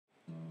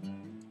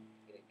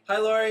Hi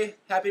Laurie,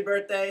 happy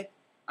birthday.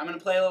 I'm going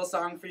to play a little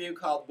song for you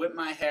called Whip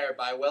My Hair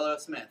by Willow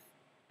Smith.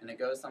 And it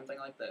goes something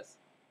like this.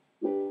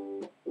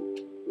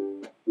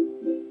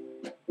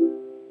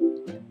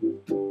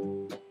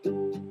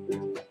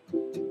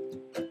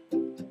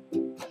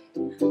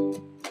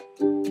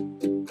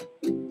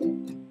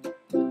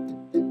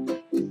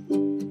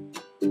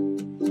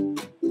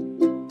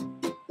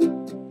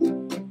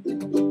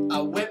 I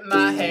whip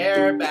my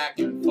hair back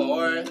and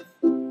forth.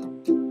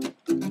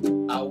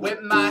 I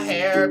whip my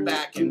hair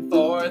back and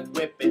forth,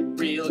 whip it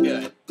real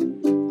good.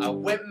 I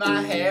whip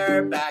my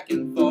hair back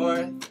and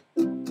forth.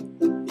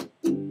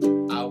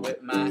 I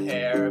whip my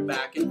hair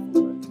back and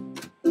forth.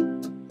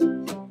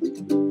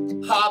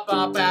 Hop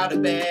up out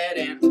of bed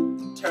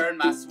and turn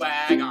my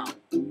swag on.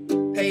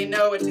 Pay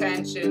no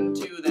attention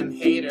to them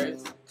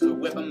haters, so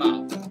whip 'em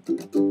off.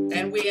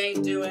 And we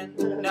ain't doing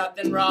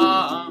nothing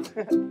wrong.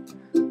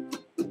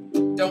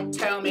 Don't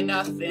tell me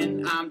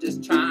nothing, I'm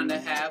just trying to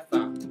have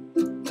fun.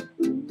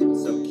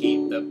 So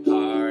keep the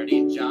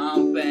party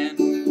jumping.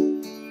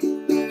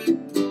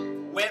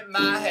 Whip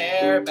my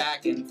hair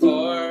back and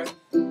forth.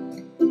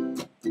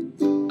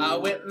 I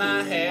whip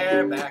my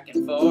hair back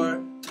and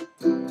forth.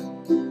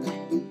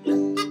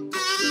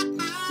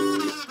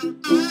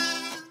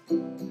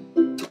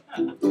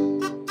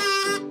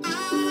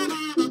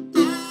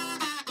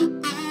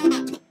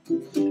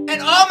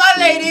 And all my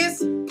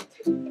ladies,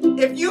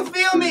 if you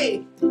feel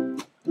me,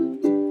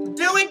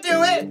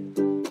 do it.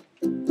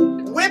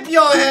 Whip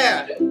your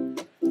hair.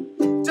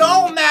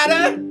 Don't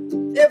matter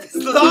if it's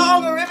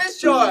long or if it's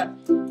short.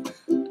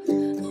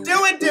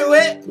 Do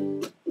it.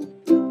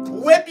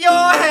 Whip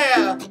your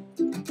hair.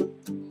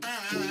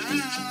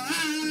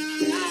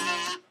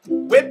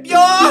 Whip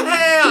your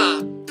hair.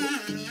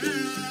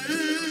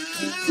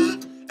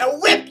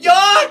 And whip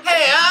your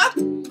hair.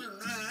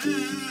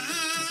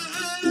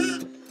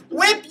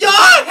 Whip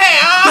your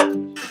hair.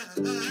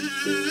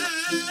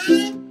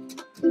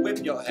 Whip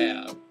your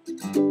hair.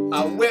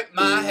 I whip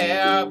my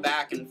hair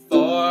back and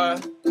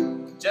forth.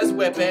 Just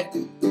whip it.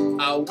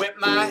 I'll whip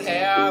my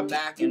hair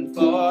back and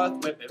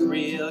forth. Whip it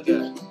real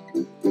good.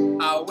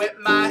 I'll whip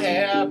my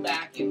hair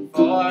back and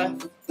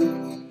forth.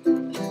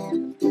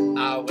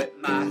 I'll whip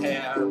my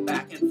hair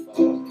back and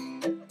forth.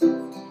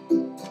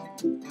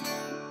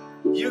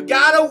 You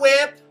gotta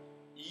whip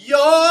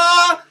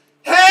your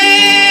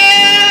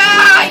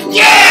hair!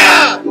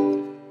 Yeah!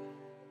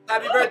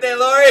 Happy birthday,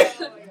 Laurie!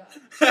 Oh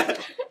my God.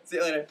 See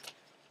you later.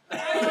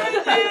 Happy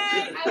birthday!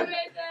 Happy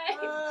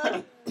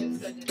birthday!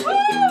 Woo!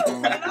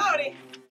 Laurie!